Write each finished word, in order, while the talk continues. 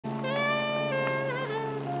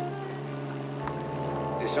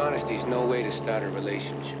Dishonesty's no way to start a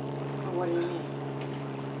relationship. Well, what do you mean?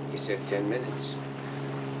 You said 10 minutes.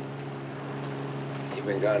 You've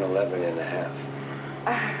been gone 11 and a half.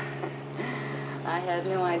 I had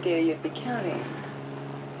no idea you'd be counting.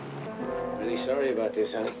 Really sorry about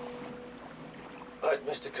this, honey. But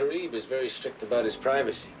Mr. Karib is very strict about his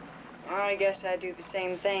privacy. I guess I'd do the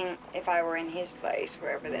same thing if I were in his place,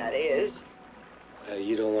 wherever that is.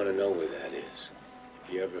 You don't want to know where that is.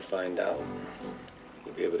 If you ever find out,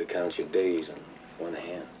 you'll be able to count your days on one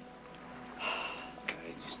hand. All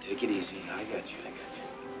right, just take it easy. I got you,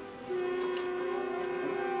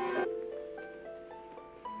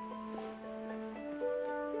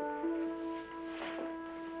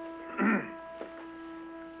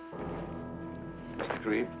 Mr.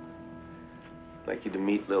 Karib, I'd like you to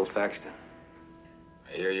meet Lil Faxton.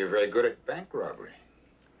 I hear you're very good at bank robbery.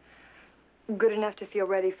 Good enough to feel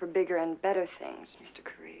ready for bigger and better things, Mr.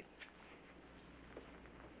 Karib.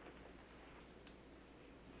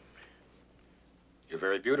 You're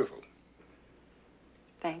very beautiful.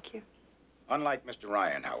 Thank you. Unlike Mr.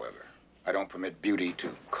 Ryan, however, I don't permit beauty to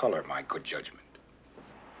color my good judgment.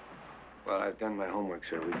 Well, I've done my homework,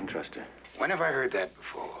 sir. We can trust her. When have I heard that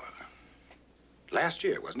before? Last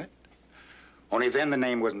year, wasn't it? Only then the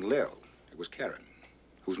name wasn't Lil. It was Karen,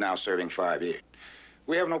 who's now serving 5 years.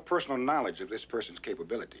 We have no personal knowledge of this person's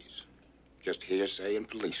capabilities. Just hearsay and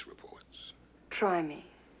police reports. Try me.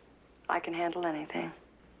 I can handle anything.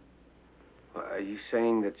 Well, are you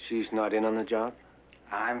saying that she's not in on the job?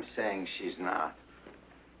 I'm saying she's not.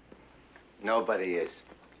 Nobody is.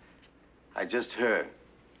 I just heard.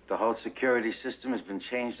 The whole security system has been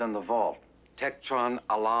changed on the vault. Tektron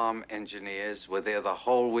alarm engineers were there the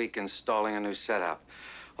whole week installing a new setup.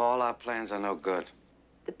 All our plans are no good.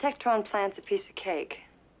 The Tektron plant's a piece of cake.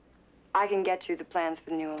 I can get you the plans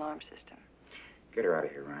for the new alarm system. Get her out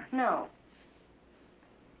of here, Ryan. No.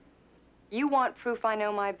 You want proof I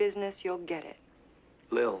know my business, you'll get it.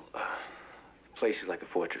 Lil, the place is like a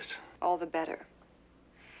fortress. All the better.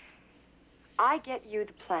 I get you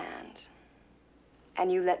the plans,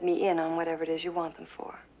 and you let me in on whatever it is you want them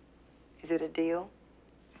for. Is it a deal?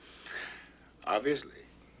 Obviously.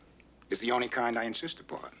 It's the only kind I insist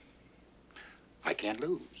upon. I can't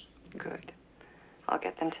lose. Good. I'll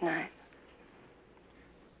get them tonight.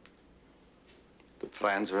 The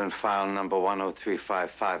plans are in file number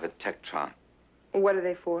 10355 at Tektron. What are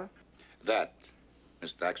they for? That,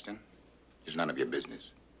 Miss Thaxton, is none of your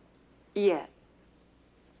business. Yet.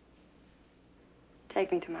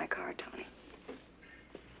 Take me to my car, Tony.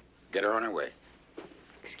 Get her on her way.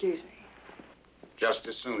 Excuse me. Just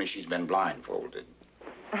as soon as she's been blindfolded.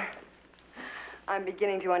 I'm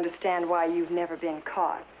beginning to understand why you've never been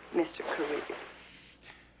caught, Mr. Karib.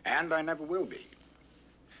 And I never will be.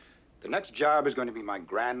 The next job is going to be my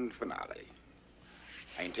grand finale.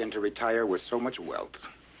 I intend to retire with so much wealth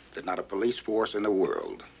that not a police force in the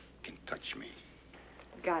world can touch me.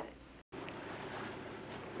 Got it.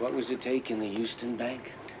 What was it take in the Houston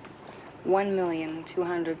bank?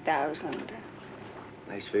 1,200,000.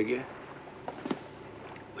 Nice figure.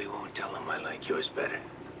 We won't tell them I like yours better.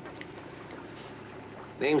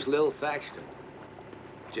 Name's Lil Faxton.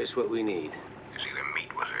 Just what we need. It's either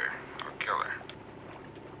meet with her or kill her.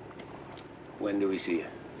 When do we see you?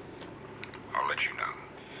 I'll let you know.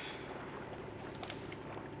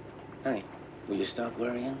 Honey, will you stop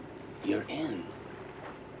worrying? You're in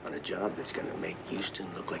on a job that's gonna make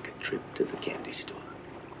Houston look like a trip to the candy store.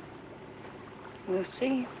 We'll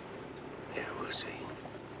see. Yeah, we'll see.